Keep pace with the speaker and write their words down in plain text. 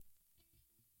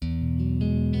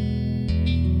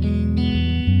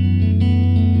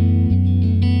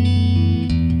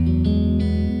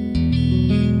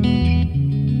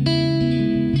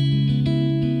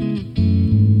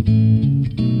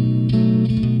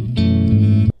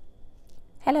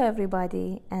Hello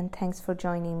everybody, and thanks for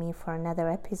joining me for another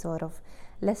episode of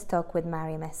Let's Talk with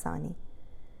Mariam Ehsani.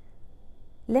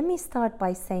 Let me start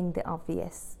by saying the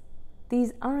obvious.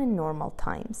 These aren't normal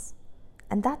times,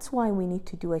 and that's why we need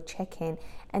to do a check-in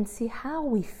and see how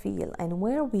we feel and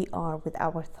where we are with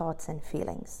our thoughts and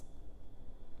feelings.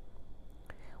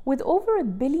 With over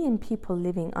 1 billion people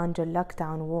living under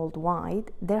lockdown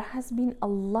worldwide, there has been a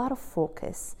lot of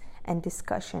focus and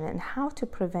discussion on how to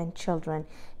prevent children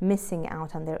missing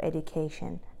out on their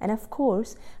education, and of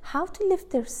course, how to lift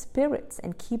their spirits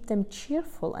and keep them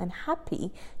cheerful and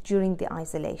happy during the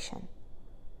isolation.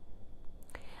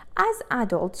 As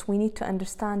adults, we need to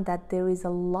understand that there is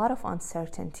a lot of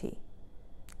uncertainty,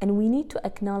 and we need to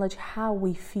acknowledge how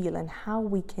we feel and how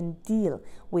we can deal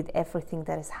with everything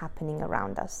that is happening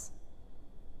around us.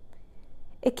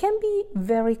 It can be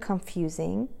very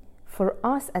confusing for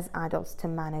us as adults to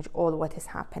manage all what is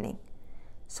happening.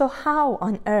 So how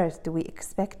on earth do we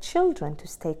expect children to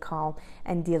stay calm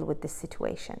and deal with this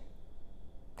situation?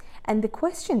 And the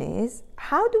question is,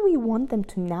 how do we want them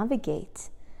to navigate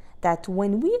that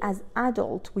when we as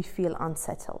adults we feel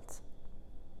unsettled?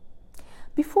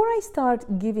 Before I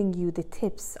start giving you the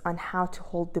tips on how to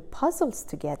hold the puzzles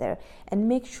together and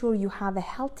make sure you have a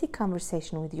healthy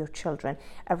conversation with your children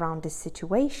around this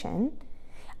situation,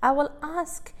 I will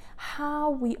ask how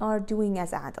we are doing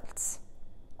as adults.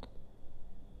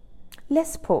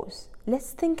 Let's pause.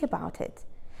 Let's think about it.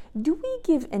 Do we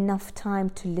give enough time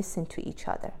to listen to each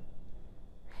other?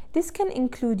 This can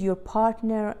include your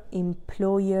partner,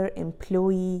 employer,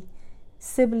 employee,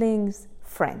 siblings,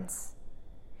 friends.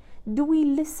 Do we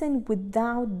listen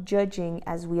without judging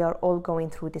as we are all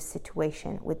going through this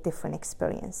situation with different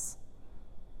experience?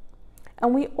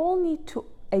 And we all need to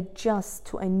adjust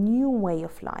to a new way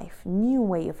of life, new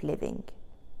way of living.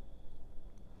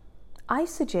 I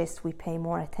suggest we pay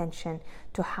more attention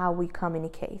to how we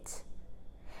communicate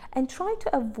and try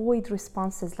to avoid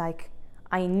responses like,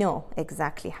 "I know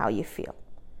exactly how you feel.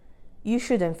 You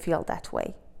shouldn't feel that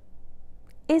way.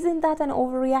 Isn't that an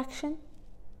overreaction?"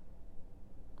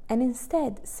 And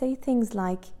instead say things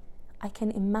like, "I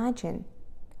can imagine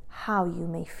how you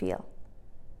may feel.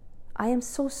 I am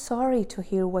so sorry to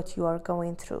hear what you are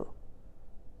going through.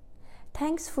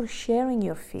 Thanks for sharing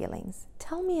your feelings.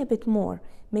 Tell me a bit more.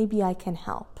 Maybe I can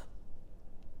help."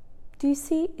 Do you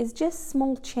see? It's just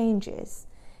small changes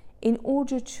in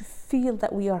order to feel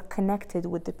that we are connected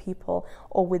with the people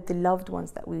or with the loved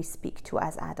ones that we speak to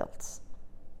as adults.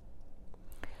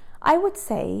 I would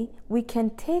say we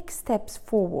can take steps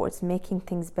forwards making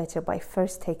things better by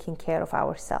first taking care of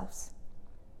ourselves.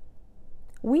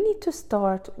 We need to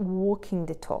start walking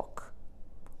the talk.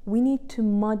 We need to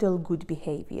model good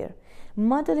behavior.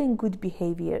 Modeling good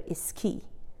behavior is key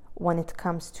when it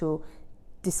comes to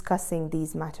discussing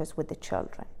these matters with the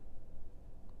children.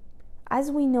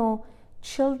 As we know,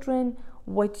 children,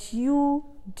 what you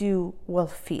do will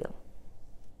feel.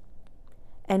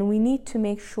 And we need to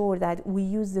make sure that we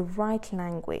use the right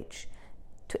language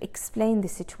to explain the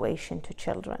situation to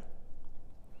children.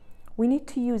 We need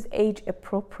to use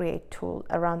age-appropriate tools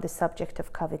around the subject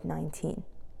of COVID-19.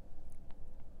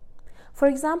 For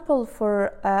example,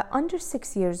 for under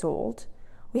 6 years old,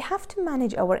 we have to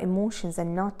manage our emotions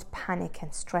and not panic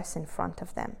and stress in front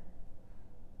of them.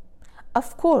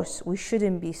 Of course, we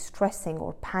shouldn't be stressing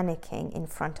or panicking in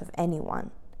front of anyone.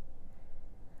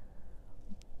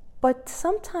 But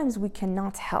sometimes we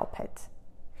cannot help it.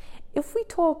 If we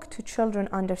talk to children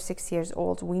under 6 years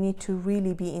old, we need to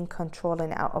really be in control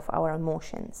of our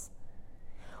emotions.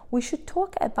 We should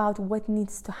talk about what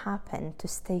needs to happen to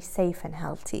stay safe and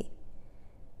healthy.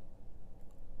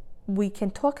 We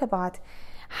can talk about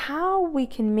how we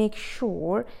can make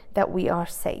sure that we are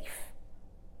safe.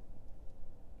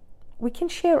 We can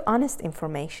share honest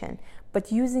information,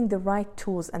 but using the right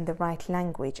tools and the right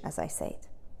language, as I said.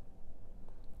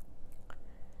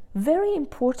 Very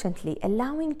importantly,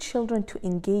 allowing children to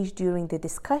engage during the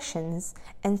discussions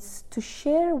and to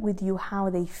share with you how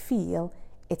they feel,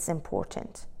 it's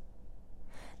important.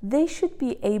 They should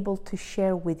be able to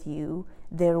share with you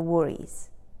their worries,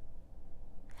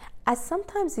 as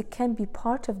sometimes it can be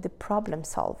part of the problem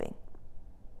solving.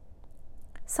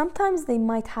 Sometimes they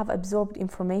might have absorbed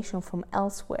information from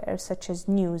elsewhere, such as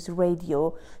news,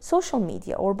 radio, social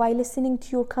media, or by listening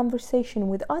to your conversation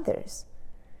with others.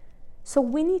 So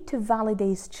we need to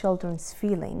validate children's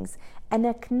feelings and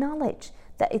acknowledge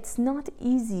that it's not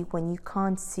easy when you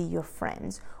can't see your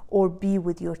friends or be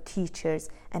with your teachers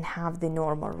and have the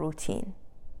normal routine.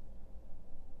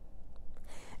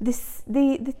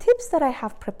 The tips that I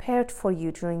have prepared for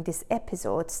you during this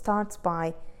episode starts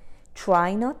by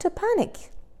try not to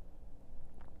panic.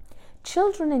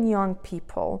 Children and young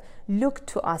people look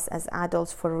to us as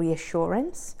adults for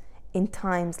reassurance in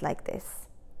times like this.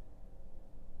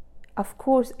 Of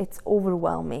course, it's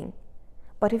overwhelming,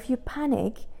 but if you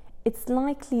panic, it's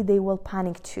likely they will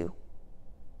panic too.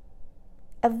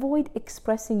 Avoid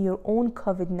expressing your own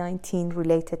COVID-19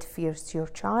 related fears to your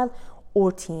child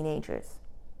or teenagers.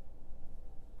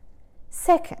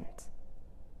 Second,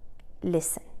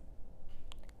 listen.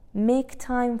 Make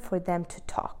time for them to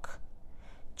talk.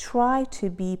 Try to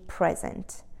be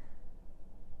present.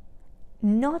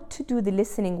 Not to do the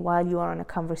listening while you are in a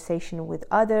conversation with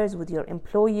others, with your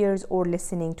employers, or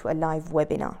listening to a live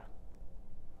webinar.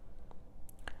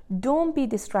 Don't be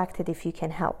distracted if you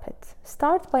can help it.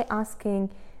 Start by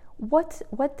asking what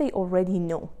they already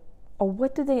know, or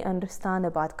what do they understand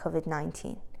about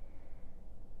COVID-19.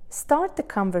 Start the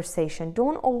conversation.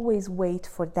 Don't always wait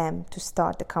for them to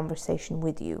start the conversation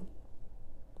with you.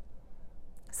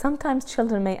 Sometimes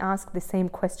children may ask the same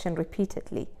question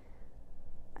repeatedly,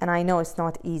 and I know it's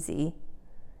not easy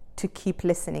to keep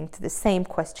listening to the same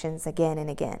questions again and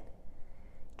again.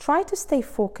 Try to stay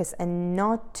focused and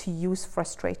not to use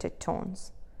frustrated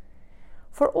tones.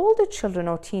 For older children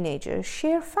or teenagers,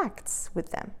 share facts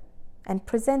with them and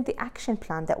present the action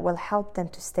plan that will help them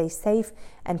to stay safe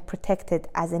and protected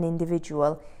as an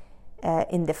individual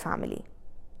in the family.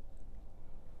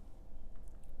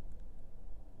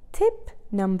 Tip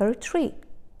number 3,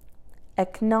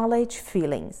 acknowledge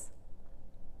feelings.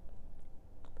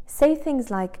 Say things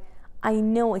like, I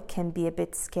know it can be a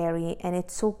bit scary and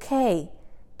it's okay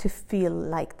to feel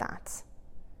like that.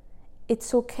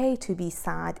 It's okay to be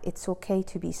sad, it's okay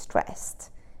to be stressed,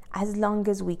 as long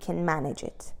as we can manage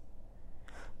it.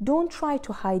 Don't try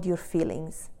to hide your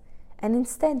feelings, and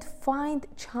instead find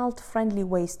child-friendly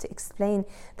ways to explain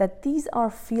that these are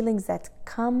feelings that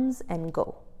comes and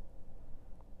go.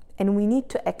 And we need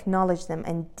to acknowledge them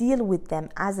and deal with them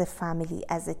as a family,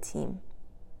 as a team.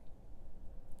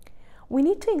 We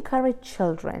need to encourage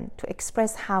children to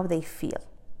express how they feel.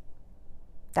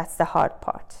 That's the hard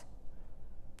part.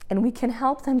 And we can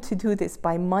help them to do this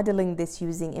by modeling this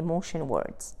using emotion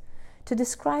words to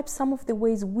describe some of the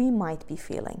ways we might be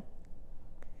feeling.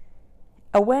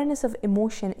 Awareness of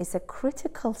emotion is a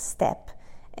critical step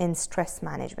in stress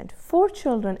management for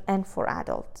children and for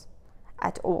adults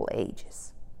at all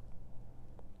ages.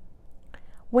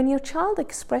 When your child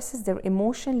expresses their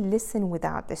emotion, listen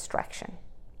without distraction.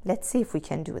 Let's see if we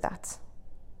can do that.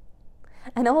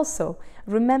 And also,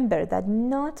 remember that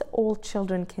not all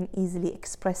children can easily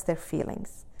express their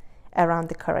feelings around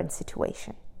the current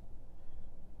situation,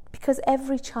 because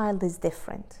every child is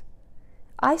different.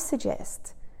 I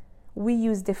suggest we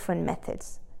use different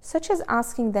methods, such as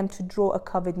asking them to draw a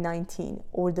COVID-19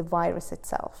 or the virus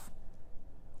itself,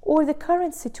 or the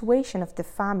current situation of the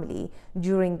family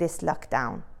during this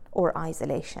lockdown or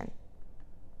isolation.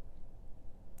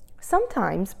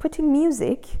 Sometimes putting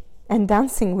music and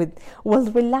dancing will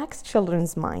relax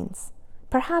children's minds.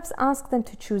 Perhaps ask them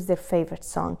to choose their favorite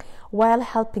song while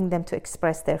helping them to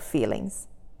express their feelings.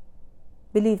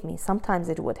 Believe me, sometimes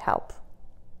it would help.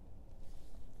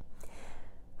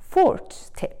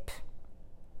 Fourth tip,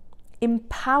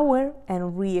 empower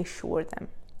and reassure them.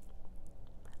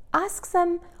 Ask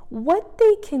them what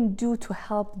they can do to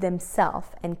help themselves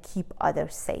and keep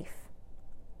others safe.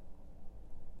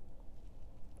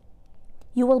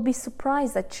 You will be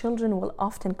surprised that children will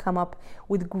often come up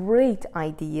with great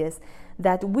ideas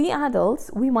that we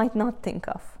adults, we might not think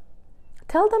of.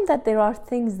 Tell them that there are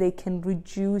things they can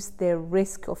reduce their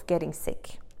risk of getting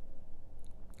sick.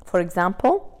 For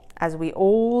example, as we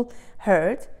all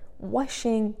heard,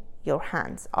 washing your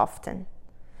hands often,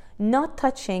 not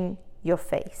touching your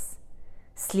face,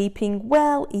 sleeping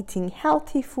well, eating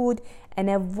healthy food, and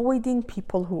avoiding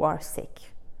people who are sick.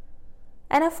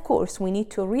 And of course, we need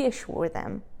to reassure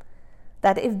them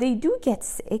that if they do get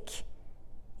sick,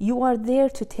 you are there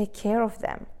to take care of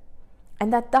them,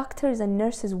 and that doctors and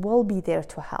nurses will be there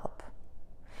to help.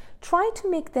 Try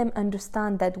to make them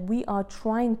understand that we are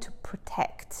trying to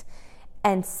protect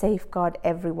and safeguard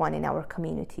everyone in our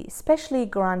community, especially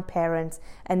grandparents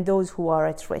and those who are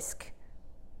at risk,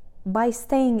 by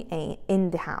staying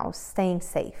in the house, staying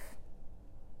safe.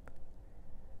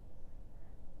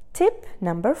 Tip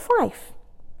number 5.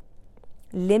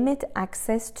 Limit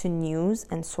access to news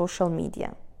and social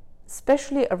media,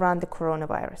 especially around the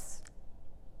coronavirus.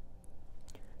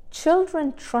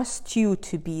 Children trust you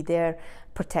to be their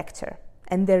protector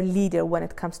and their leader when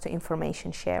it comes to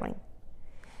information sharing.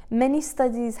 Many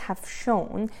studies have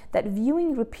shown that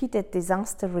viewing repeated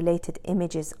disaster-related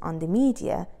images on the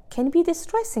media can be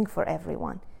distressing for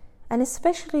everyone, and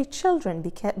especially children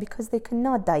because they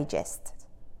cannot digest it.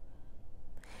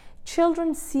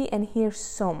 Children see and hear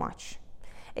so much.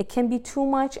 It can be too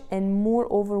much and more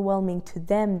overwhelming to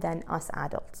them than us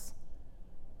adults.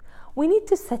 We need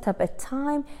to set up a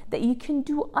time that you can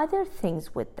do other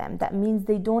things with them. That means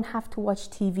they don't have to watch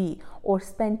TV or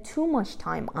spend too much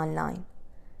time online.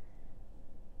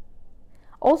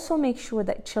 Also, make sure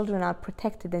that children are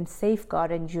protected and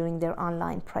safeguarded during their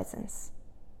online presence.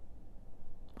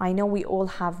 I know we all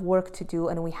have work to do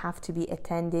and we have to be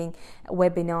attending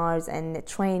webinars and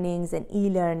trainings and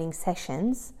e-learning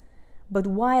sessions. But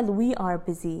while we are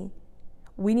busy,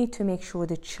 we need to make sure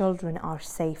the children are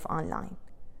safe online.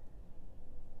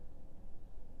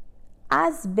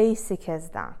 As basic as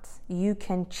that, you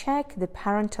can check the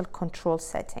parental control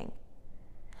setting.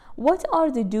 What are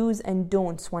the do's and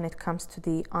don'ts when it comes to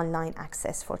the online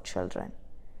access for children?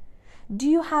 Do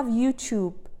you have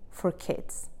YouTube for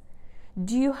kids?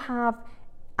 Do you have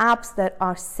apps that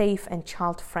are safe and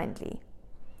child-friendly?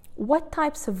 What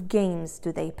types of games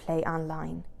do they play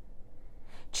online?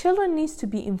 Children need to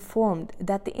be informed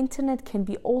that the internet can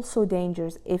be also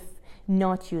dangerous if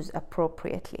not used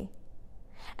appropriately.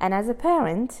 And as a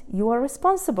parent, you are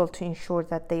responsible to ensure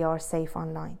that they are safe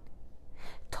online.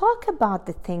 Talk about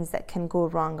the things that can go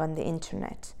wrong on the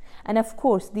internet. And of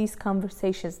course, these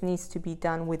conversations need to be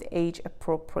done with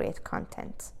age-appropriate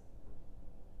content.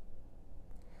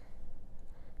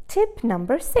 Tip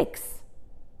number 6.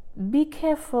 Be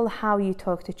careful how you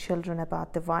talk to children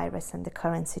about the virus and the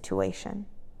current situation.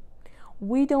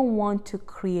 We don't want to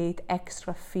create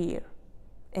extra fear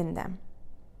in them.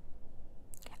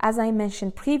 As I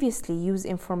mentioned previously, use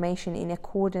information in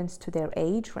accordance to their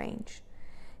age range.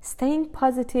 Staying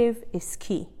positive is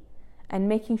key, and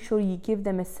making sure you give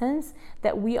them a sense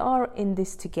that we are in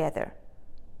this together.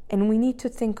 And we need to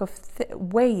think of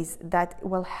ways that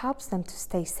will help them to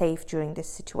stay safe during this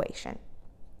situation.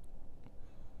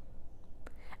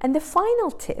 And the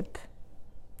final tip,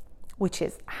 which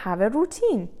is have a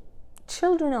routine.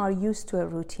 Children are used to a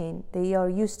routine. They are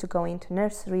used to going to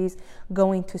nurseries,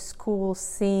 going to school,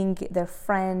 seeing their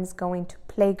friends, going to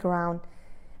playground.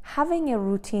 Having a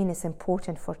routine is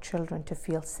important for children to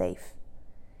feel safe.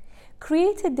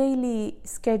 Create a daily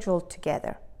schedule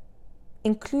together.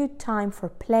 Include time for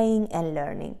playing and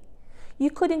learning.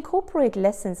 You could incorporate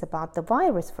lessons about the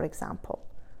virus, for example,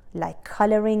 like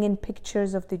coloring in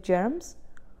pictures of the germs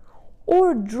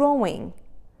or drawing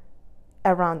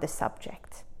around the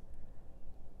subject.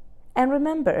 And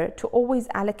remember to always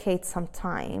allocate some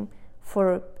time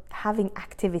for having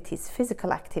activities,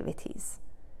 physical activities,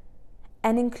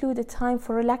 and include a time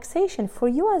for relaxation for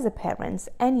you as a parent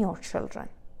and your children.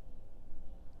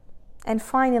 And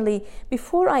finally,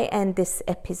 before I end this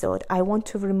episode, I want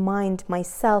to remind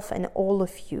myself and all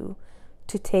of you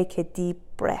to take a deep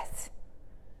breath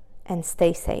and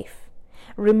stay safe.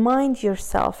 Remind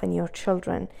yourself and your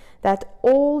children that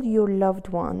all your loved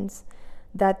ones,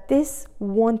 that this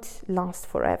won't last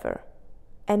forever,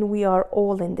 and we are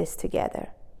all in this together.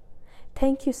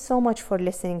 Thank you so much for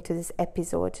listening to this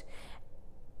episode,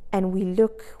 and we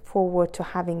look forward to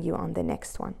having you on the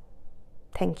next one.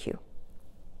 Thank you.